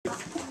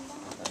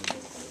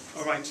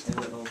All right. So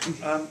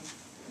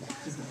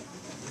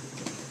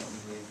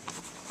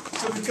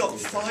we've got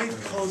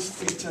 5 cos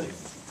theta.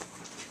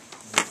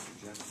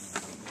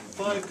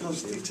 5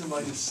 cos theta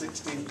minus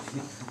 60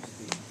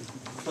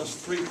 plus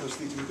 3 cos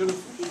theta. We're going to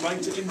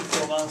write it in the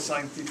form r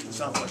sine theta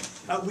plus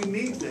alpha. We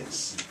need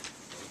this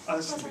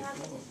as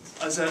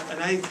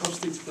an a cos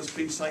theta plus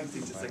b sine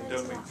theta thing,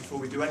 don't we, before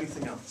we do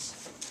anything else.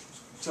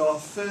 So our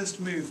first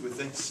move with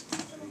this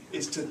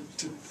is to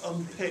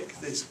unpick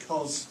this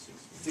cos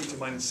theta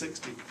minus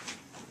 60.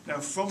 Now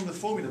from the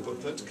formula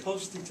booklet,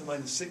 cos theta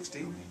minus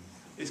 60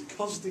 is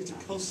cos theta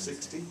cos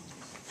 60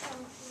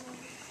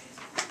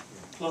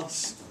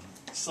 plus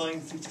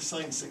sine theta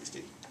sine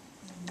 60.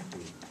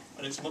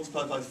 And it's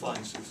multiplied by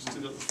 5, so we've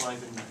still got the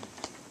 5 in there.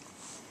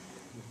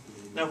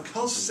 Now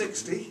cos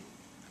 60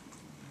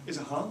 is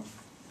a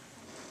half.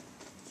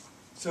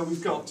 So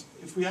we've got,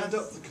 if we add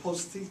up the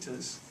cos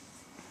thetas,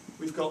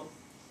 we've got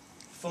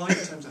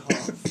 5 times a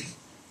half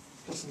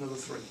plus another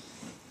 3.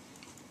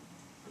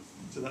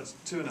 So that's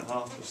 2.5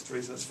 plus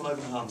 3, so that's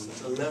 5.5, so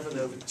that's 11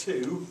 over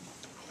 2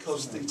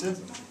 cos theta.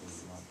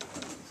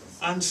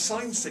 And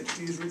sine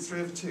 60 is root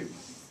 3 over 2.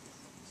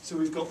 So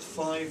we've got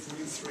 5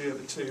 root 3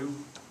 over 2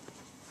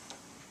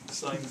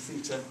 sine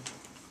theta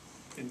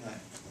in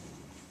there.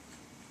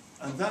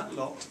 And that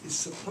lot is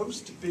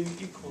supposed to be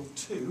equal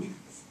to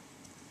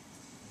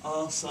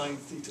r sine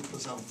theta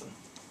plus alpha.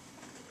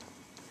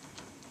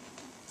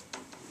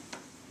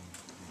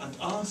 And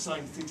r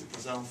sine theta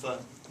plus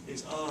alpha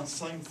is r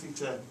sine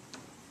theta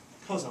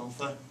cos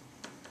alpha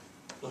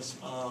plus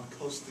r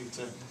cos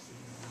theta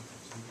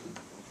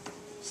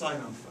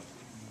sine alpha.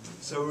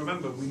 So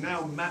remember, we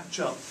now match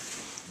up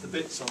the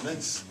bits on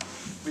this.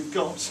 We've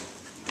got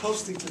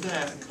cos theta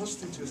there, and cos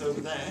theta is over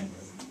there.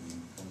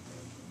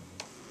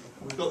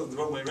 We've got them the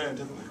wrong way around,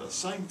 haven't we? We've got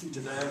sine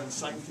theta there, and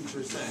sine theta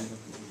is there.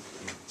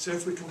 So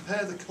if we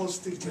compare the cos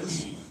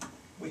thetas,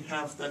 we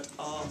have that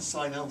r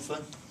sine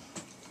alpha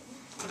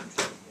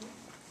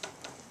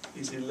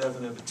is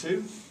 11 over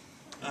 2,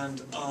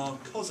 and r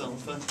cos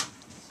alpha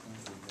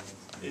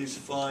is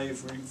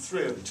 5 root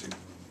 3 over 2.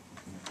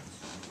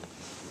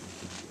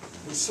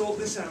 We sort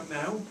this out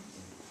now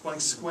by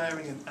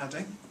squaring and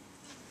adding.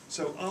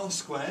 So r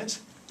squared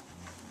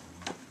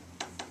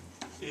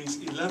is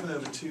 11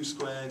 over 2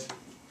 squared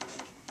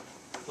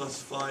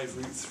plus 5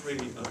 root 3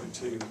 over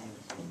 2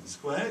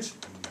 squared,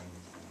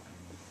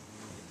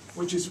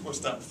 which is, what's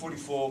that,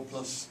 44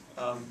 plus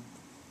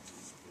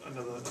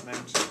another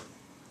amount,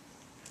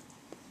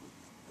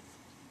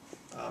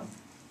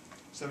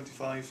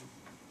 75,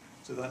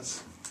 so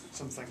that's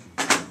something.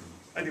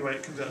 Anyway,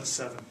 it comes out as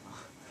 7.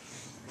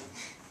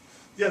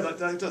 Yeah, that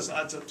does,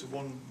 adds up to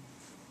 1,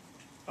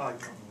 I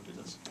can't remember what it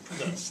does. It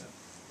comes out as 7,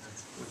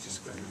 which is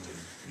square root 2.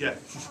 Yeah,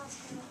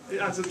 it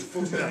adds up to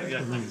 49,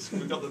 yeah, thanks.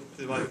 We've got the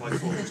divided by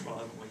 4 as well,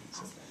 haven't we?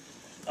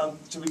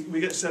 So we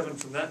get 7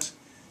 from that.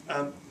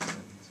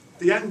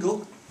 The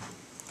angle,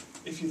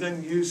 if you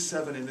then use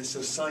 7 in this,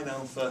 so sine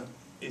alpha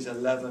is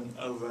 11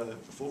 over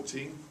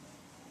 14,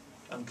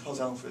 and cos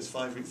alpha is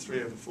 5 root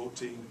 3 over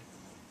 14,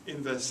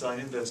 inverse sine,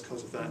 inverse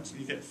cos of that, so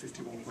you get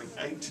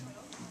 51.8.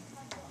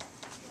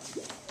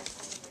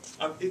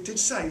 It did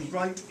say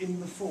write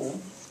in the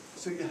form,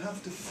 so you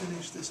have to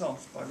finish this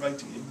off by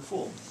writing in the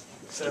form.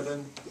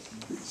 7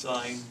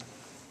 sine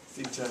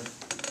theta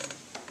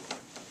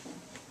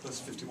plus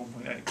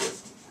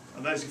 51.8.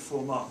 And there's your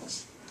 4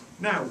 marks.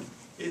 Now,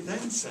 it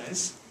then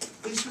says,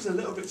 this was a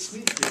little bit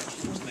sneaky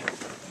actually, wasn't it?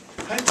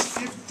 Hence,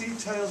 give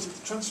details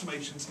of the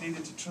transformations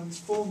needed to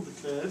transform the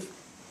curve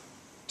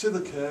to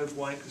the curve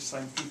y equals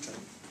sine theta.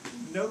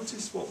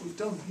 Notice what we've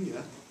done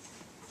here.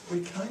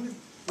 We're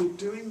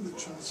doing the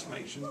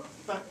transformation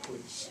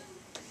backwards.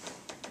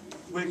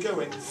 We're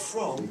going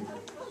from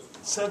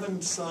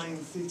 7 sine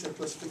theta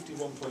plus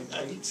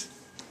 51.8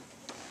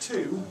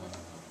 to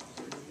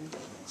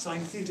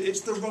sine theta.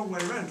 It's the wrong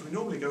way around. We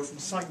normally go from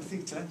sine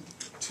theta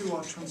to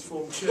our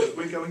transformed curve.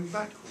 We're going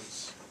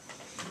backwards.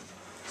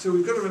 So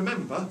we've got to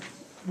remember,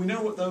 we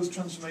know what those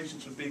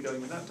transformations would be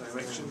going in that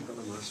direction.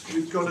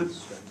 We've got to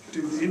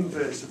do the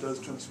inverse of those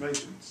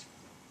transformations.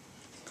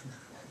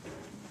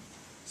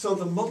 So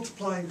the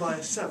multiplying by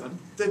a 7,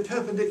 they're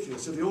perpendicular,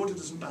 so the order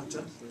doesn't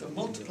matter. The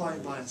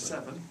multiplying by a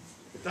 7,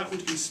 that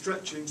would be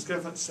stretching scale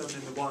factor 7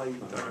 in the y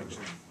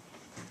direction.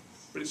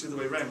 But it's the other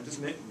way around,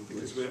 isn't it?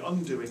 Because we're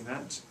undoing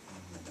that.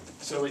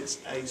 So it's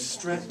a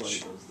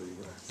stretch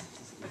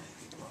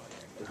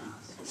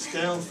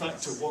scale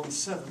factor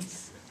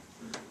 1/7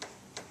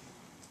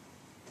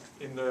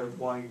 in the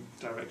y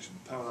direction,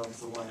 parallel to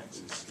the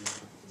y-axis.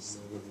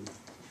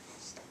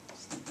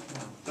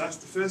 That's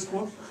the first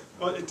one.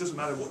 Well, it doesn't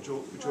matter which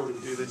order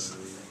we do this.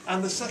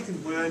 And the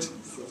second word,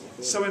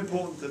 so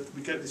important that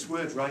we get this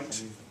word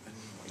right.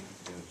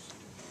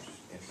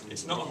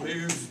 It's not a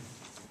move,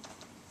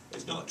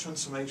 it's not a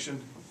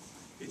transformation,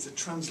 it's a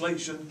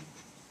translation.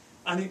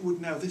 And it would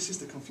now, this is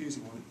the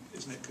confusing one,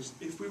 isn't it? Because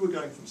if we were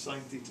going from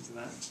sine theta to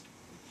that,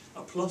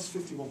 a plus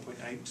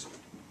 51.8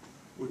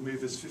 would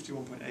move us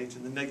 51.8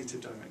 in the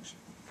negative direction.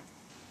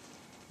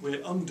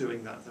 We're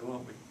undoing that though,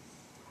 aren't we?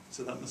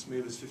 So that must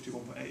move us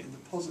 51.8 in the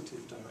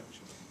positive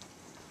direction.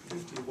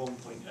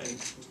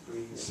 51.8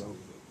 degrees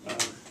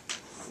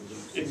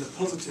in the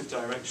positive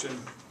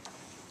direction,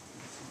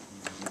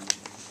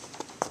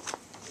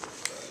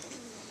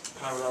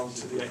 parallel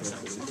to the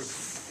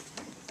x-axis.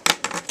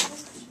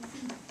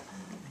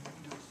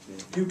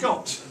 You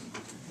got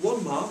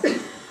 1 mark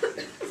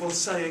for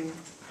saying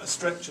a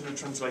stretch and a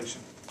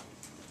translation.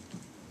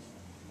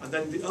 And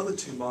then the other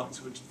 2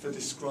 marks were for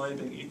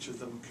describing each of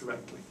them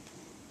correctly.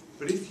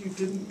 But if you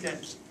didn't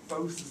get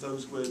both of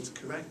those words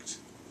correct,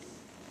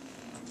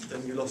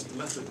 then you lost the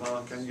method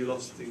mark and you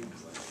lost the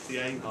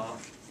A mark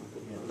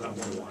for that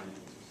one.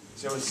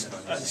 So a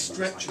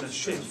stretch and a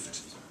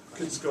shift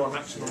could score a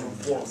maximum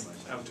of 1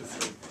 out of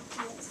 3.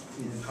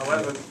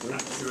 However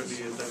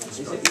accurately they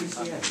describe it.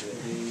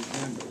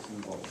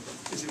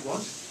 Is it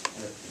what?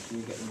 Can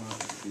you get the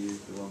marks to use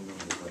the wrong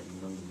numbers, like the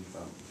numbers you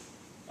found?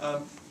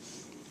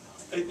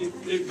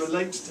 It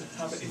relates to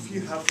if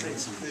you have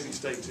things clearly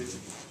stated,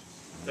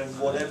 then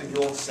whatever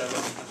your 7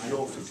 and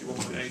your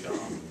 51.8 are.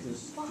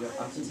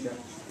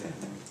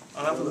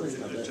 I'll have a look at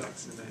the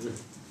Jackson then.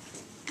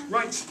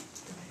 Right,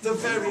 the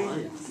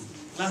very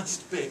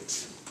last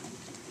bit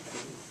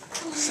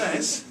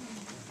says,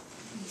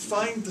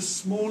 find the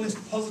smallest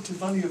positive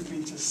value of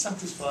beta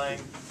satisfying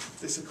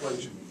this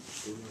equation.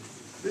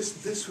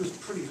 This was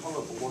pretty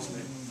horrible, wasn't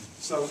it?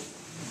 So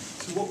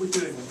what we're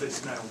doing with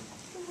this now,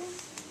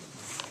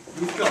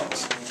 we've got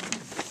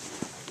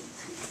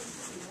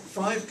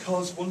 5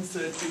 cos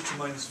 1/3 beta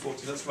minus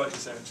 40. Let's write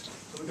this out.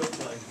 Have we got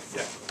time?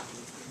 Yeah.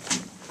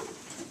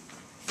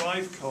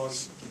 5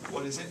 cos,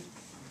 what is it?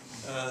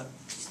 A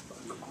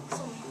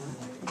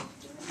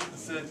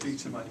third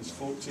beta minus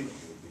 40.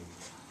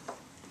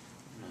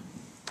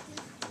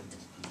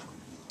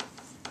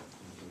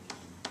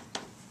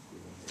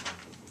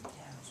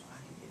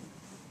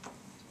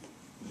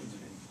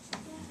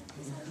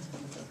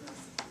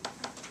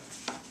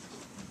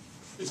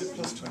 Is it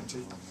plus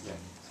 20? Yeah.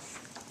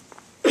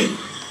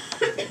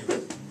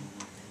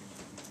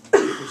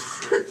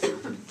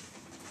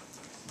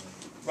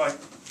 Right,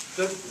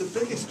 the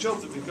biggest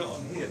job that we've got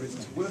on here is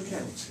to work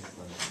out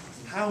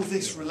how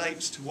this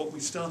relates to what we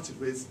started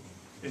with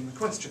in the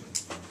question.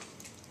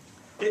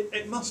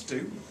 It must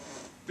do,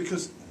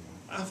 because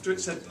after it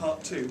said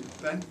part 2,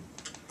 Ben,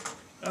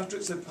 after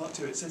it said part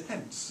 2 it said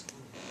hence.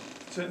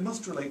 So it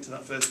must relate to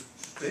that first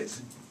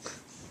bit.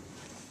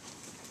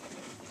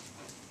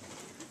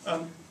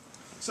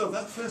 So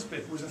that first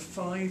bit was a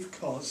 5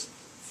 cos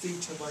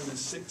theta minus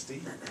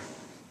 60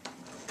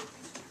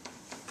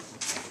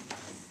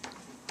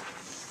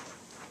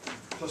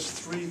 plus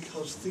 3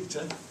 cos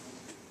theta,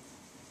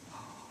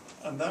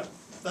 and that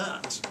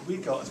we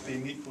got as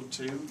being equal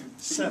to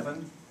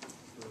 7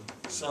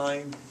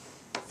 sine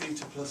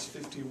theta plus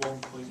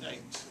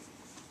 51.8.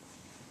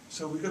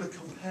 So we've got to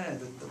compare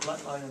the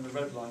black line and the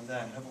red line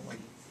there, haven't we?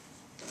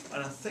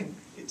 And I think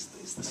it's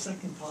the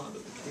second part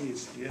that the key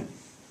is here.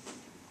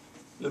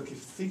 Look, if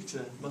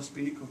theta must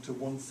be equal to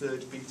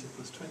 1/3 beta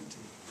plus 20.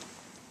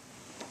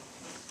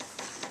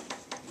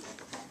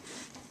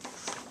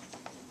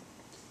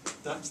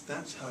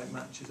 That's how it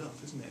matches up,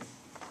 isn't it?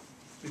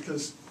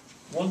 Because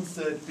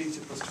 1/3 beta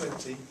plus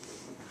 20,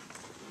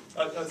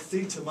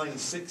 theta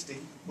minus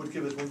 60 would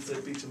give us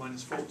 1/3 beta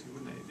minus 40,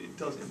 wouldn't it? It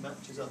does, it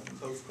matches up in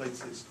both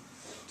places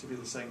to be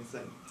the same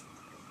thing.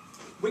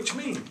 Which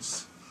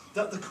means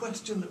that the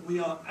question that we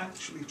are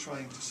actually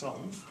trying to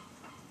solve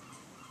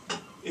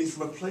is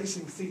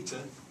replacing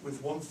theta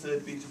with 1/3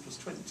 beta plus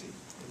 20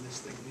 in this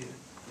thing here.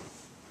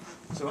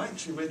 So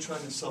actually we're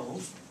trying to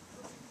solve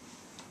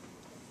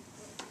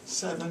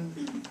 7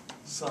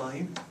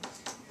 sine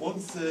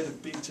 1/3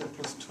 of beta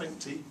plus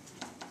 20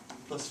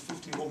 plus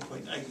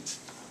 51.8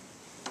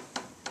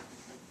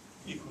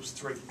 equals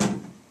 3.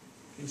 Can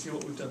you see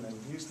what we've done there?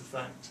 We've used the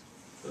fact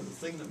that the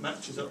thing that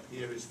matches up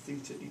here is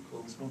theta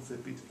equals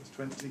 1/3 beta plus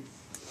 20.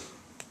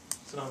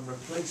 So I'm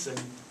replacing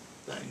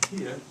that in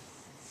here.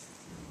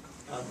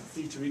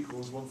 Theta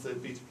equals 1/3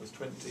 beta plus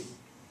 20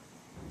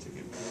 to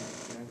give me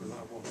the angle that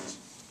I want.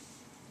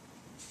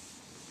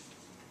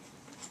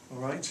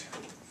 Alright?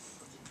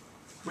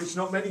 Which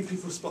not many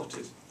people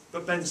spotted,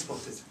 but Ben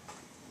spotted.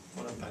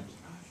 Well done, Ben.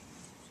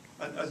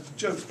 And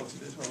Joe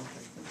spotted it as well.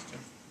 Okay, thanks, Joe.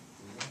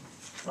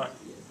 Right.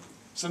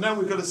 So now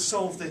we've got to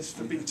solve this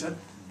for beta.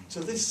 So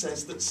this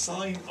says that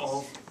sine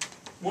of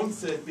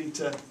 1/3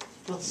 beta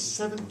plus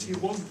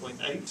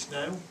 71.8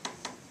 now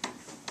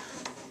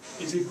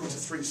is equal to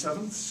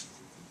 3/7.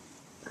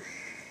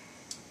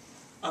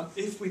 And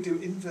if we do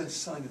inverse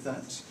sine of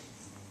that,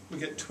 we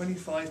get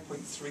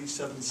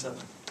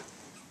 25.377.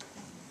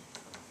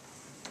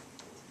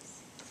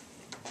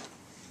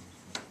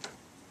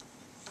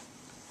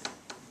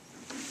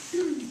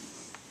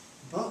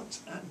 But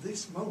at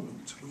this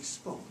moment we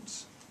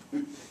spot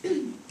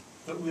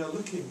that we are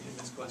looking in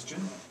this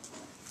question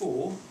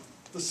for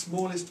the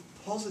smallest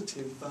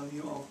positive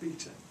value of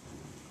beta.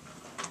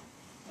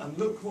 And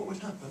look what would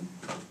happen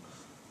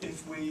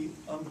if we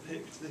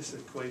unpicked this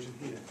equation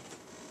here.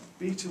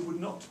 Beta would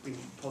not be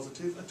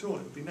positive at all,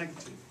 it would be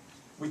negative.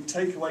 we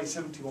take away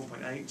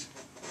 71.8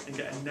 and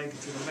get a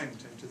negative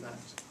amount out of that.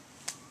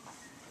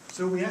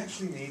 So we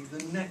actually need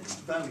the next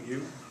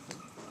value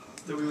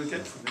that we would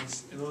get from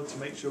this in order to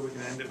make sure we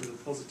can end up with a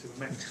positive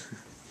amount.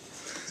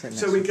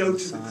 So we go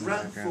to the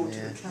graph or to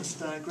the cast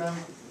diagram.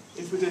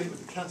 If we're doing it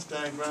with the cast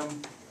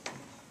diagram,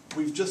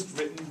 we've just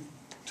written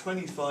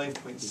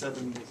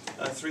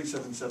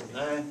 25.377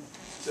 there,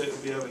 so it'll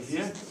be over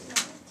here.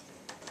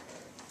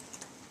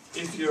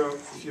 If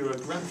you're a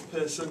graph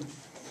person,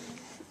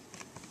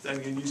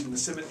 then you're using the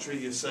symmetry.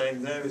 You're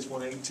saying there is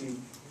 180,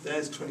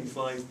 there's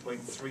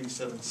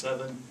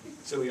 25.377.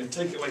 So we're going to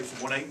take it away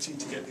from 180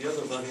 to get the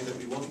other value that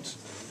we want.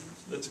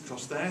 That's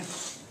across there,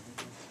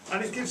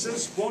 and it gives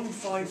us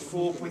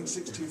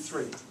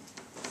 154.623.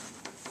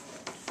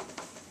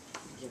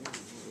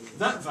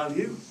 That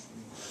value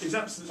is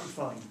absolutely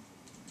fine.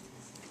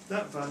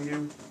 That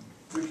value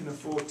we can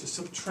afford to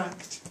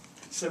subtract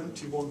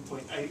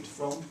 71.8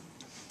 from.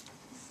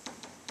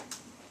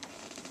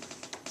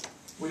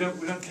 We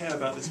don't care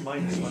about this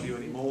minus value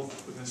anymore.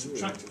 We're going to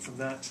subtract it from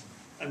that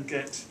and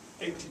get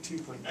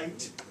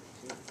 82.8.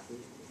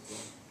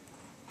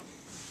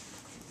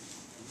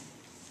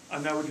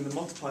 And now we're going to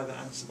multiply that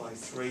answer by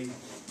 3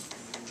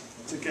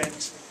 to get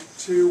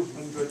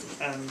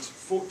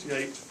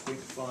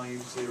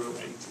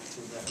 248.508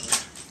 to there.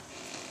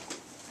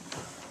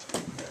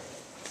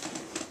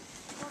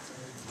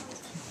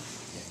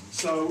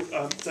 So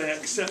they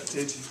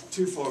accepted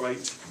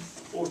 248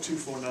 or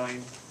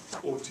 249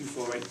 or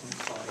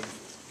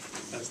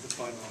 248.5 as the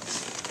final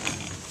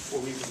answer, or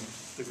even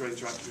the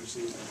greater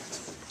accuracy than that.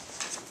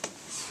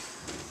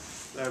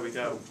 There we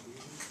go.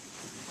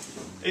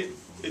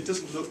 It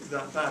doesn't look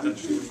that bad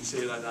actually when you see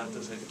it like that,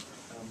 does it?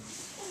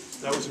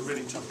 That was a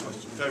really tough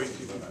question. Very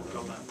few people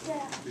got that.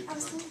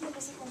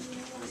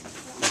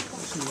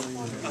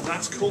 And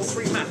that's called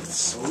 3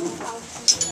 maths.